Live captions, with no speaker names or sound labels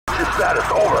status,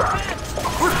 over.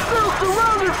 We're still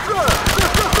surrounded, sir!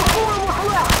 There's just a 4 of us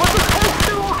left, but the tank's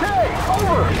still okay!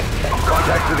 Over!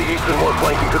 Contact to the east and more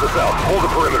flanking to the south. Hold the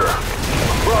perimeter.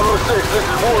 Bravo 6, this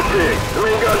is War Pig. The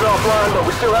main gun's offline, but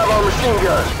we still have our machine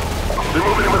guns. They're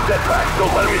moving in with jetpacks.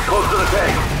 Don't let them get close to the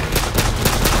tank.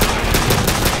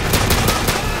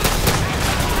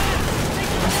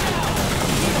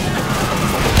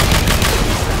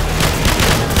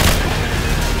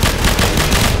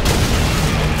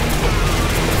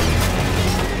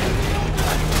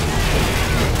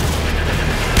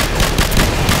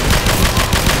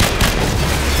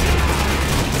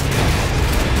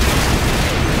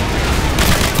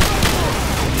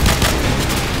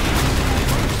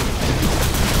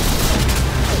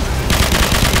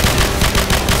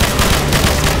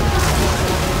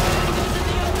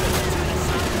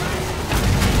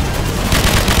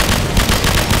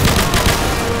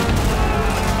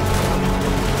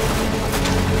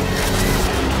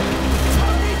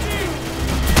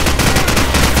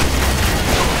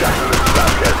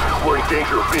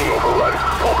 Danger of being overrun.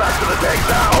 Pull back to the tank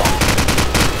now!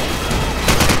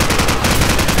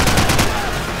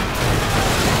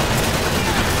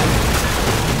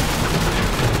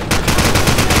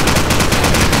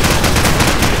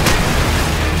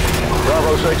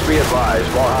 Bravo 6, be advised.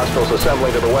 More hostiles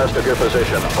assembling to the west of your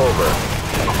position. Over.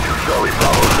 Charlie,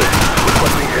 Bravo 6.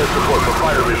 Requesting air support for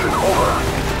fire mission. Over.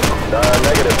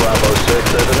 Negative, Bravo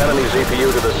 6. There's an enemy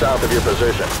ZPU to the south of your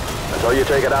position. Until you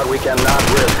take it out, we cannot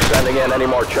risk sending in any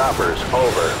more choppers.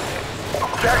 Over.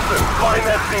 Jackson, find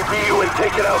that CPU and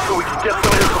take it out so we can get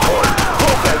some air support.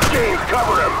 Lopez, James,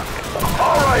 cover him.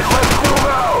 All right, let's move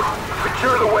out.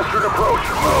 Secure the western approach.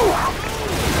 Move.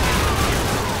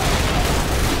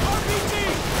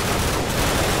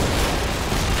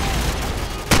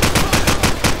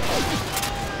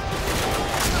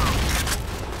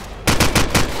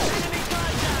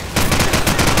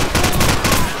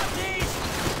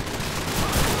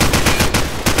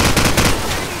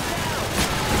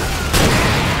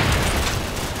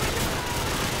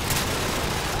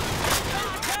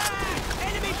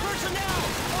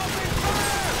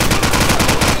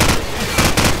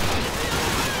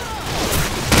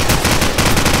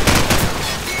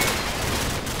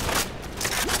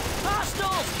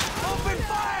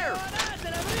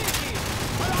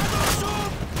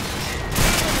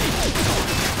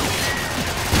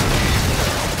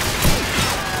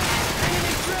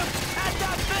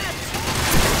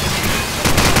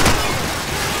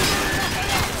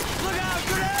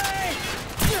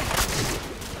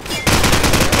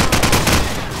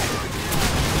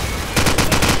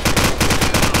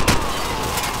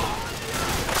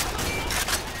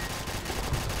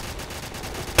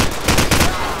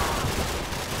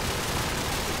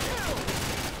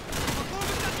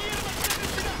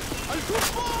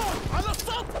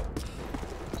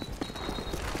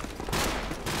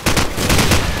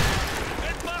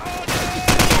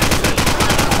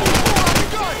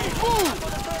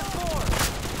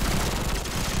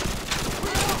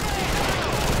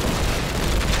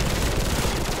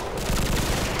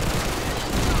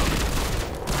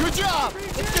 Good job!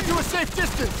 Let's get to a safe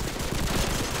distance!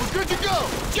 We're good to go!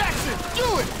 Jackson, do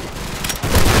it!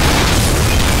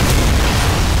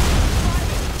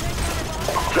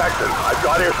 Jackson, I've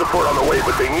got air support on the way,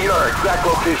 but they need our exact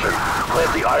location.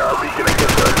 Plant the IR beacon and get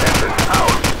their attention.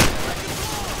 Out!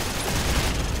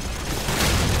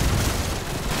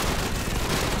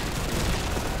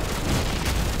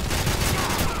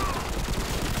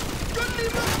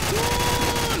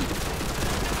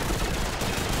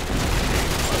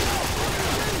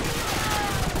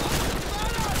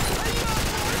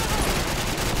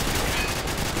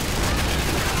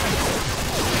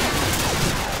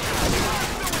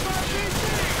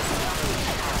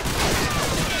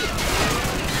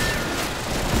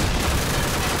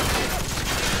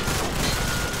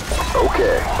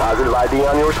 Okay, positive ID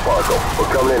on your Sparkle.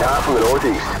 We're coming in hot from the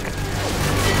northeast.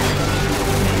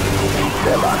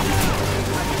 Stand by.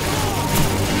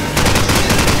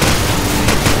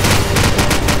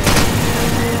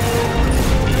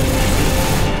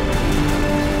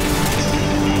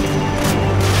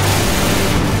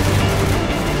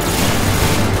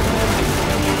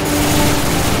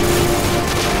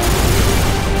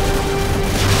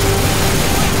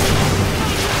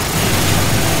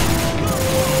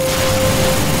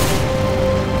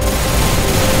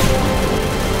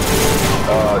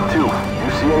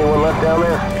 Down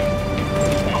there?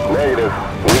 Negative.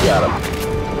 We got him.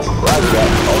 Roger that.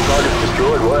 All targets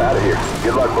destroyed. We're out of here.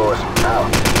 Good luck, boys. Out.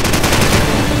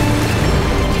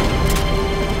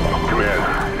 Command,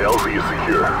 LZ is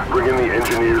secure. Bring in the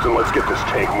engineers and let's get this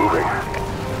tank moving.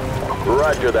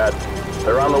 Roger that.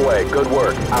 They're on the way. Good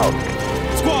work. Out.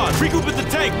 Squad, regroup at the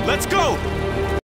tank. Let's go!